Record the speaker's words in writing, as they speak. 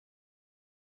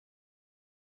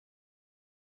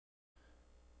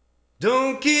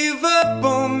Don't give up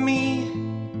on me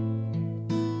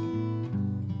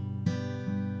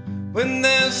when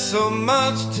there's so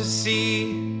much to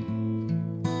see.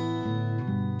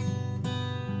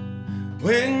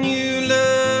 When you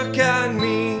look at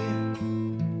me,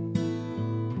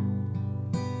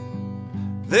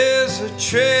 there's a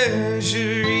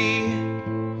treasury.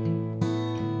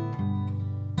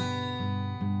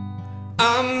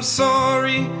 I'm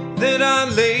sorry that I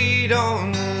laid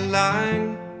on the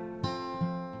line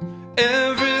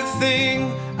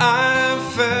everything I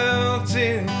felt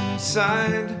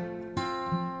inside.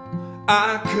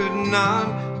 I could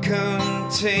not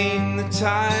contain the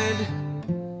tide,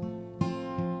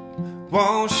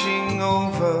 washing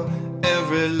over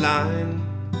every line.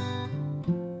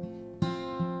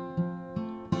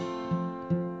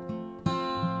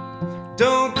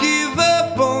 Don't give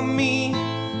up on me,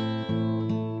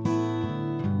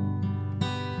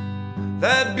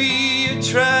 that'd be a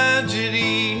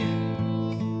tragedy.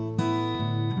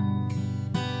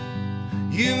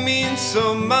 You mean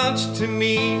so much to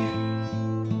me.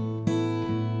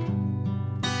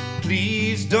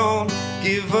 Please don't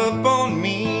give up on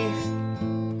me.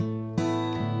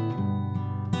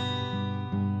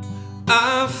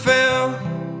 I fell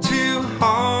too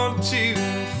hard too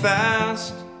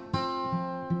fast.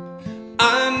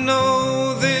 I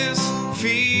know this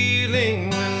feeling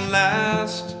will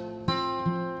last.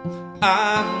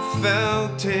 I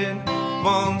felt it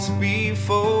once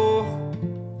before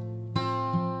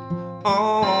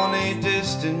on a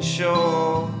distant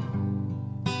shore.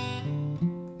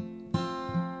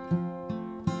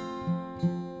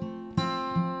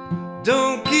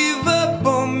 Don't give up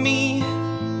on me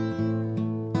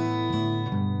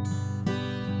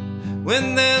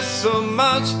when there's so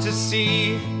much to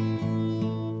see.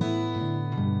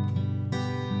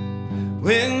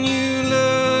 When you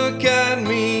look at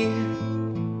me,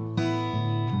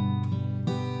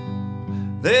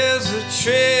 there's a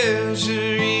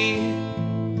treasury.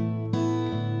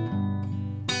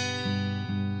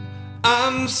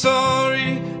 I'm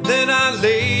sorry that I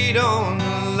laid on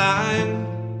the line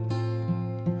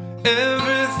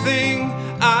everything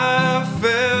I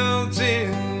felt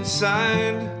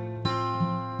inside.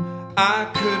 I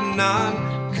could not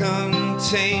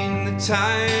contain the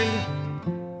tide,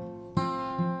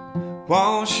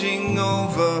 washing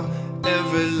over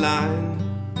every line.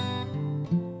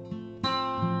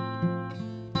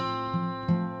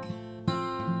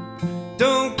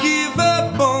 Don't give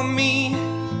up on me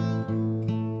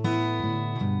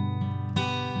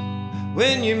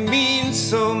when you mean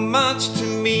so much to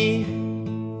me.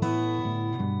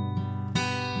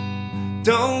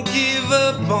 Don't give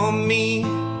up on me.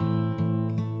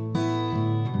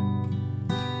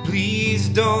 Please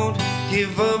don't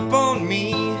give up on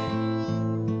me.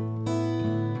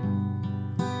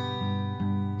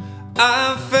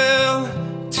 I fell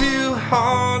too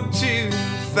hard too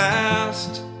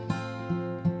fast.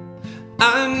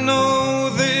 I know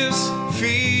this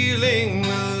feeling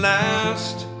will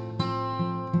last.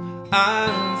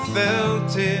 I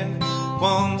felt it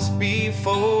once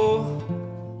before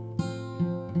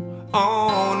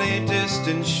on a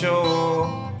distant shore.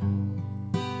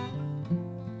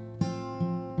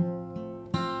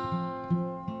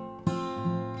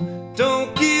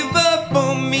 Don't give up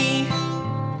on me.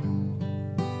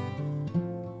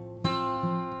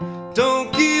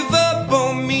 Don't give up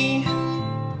on me.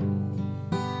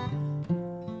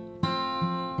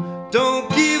 Don't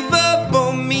give up.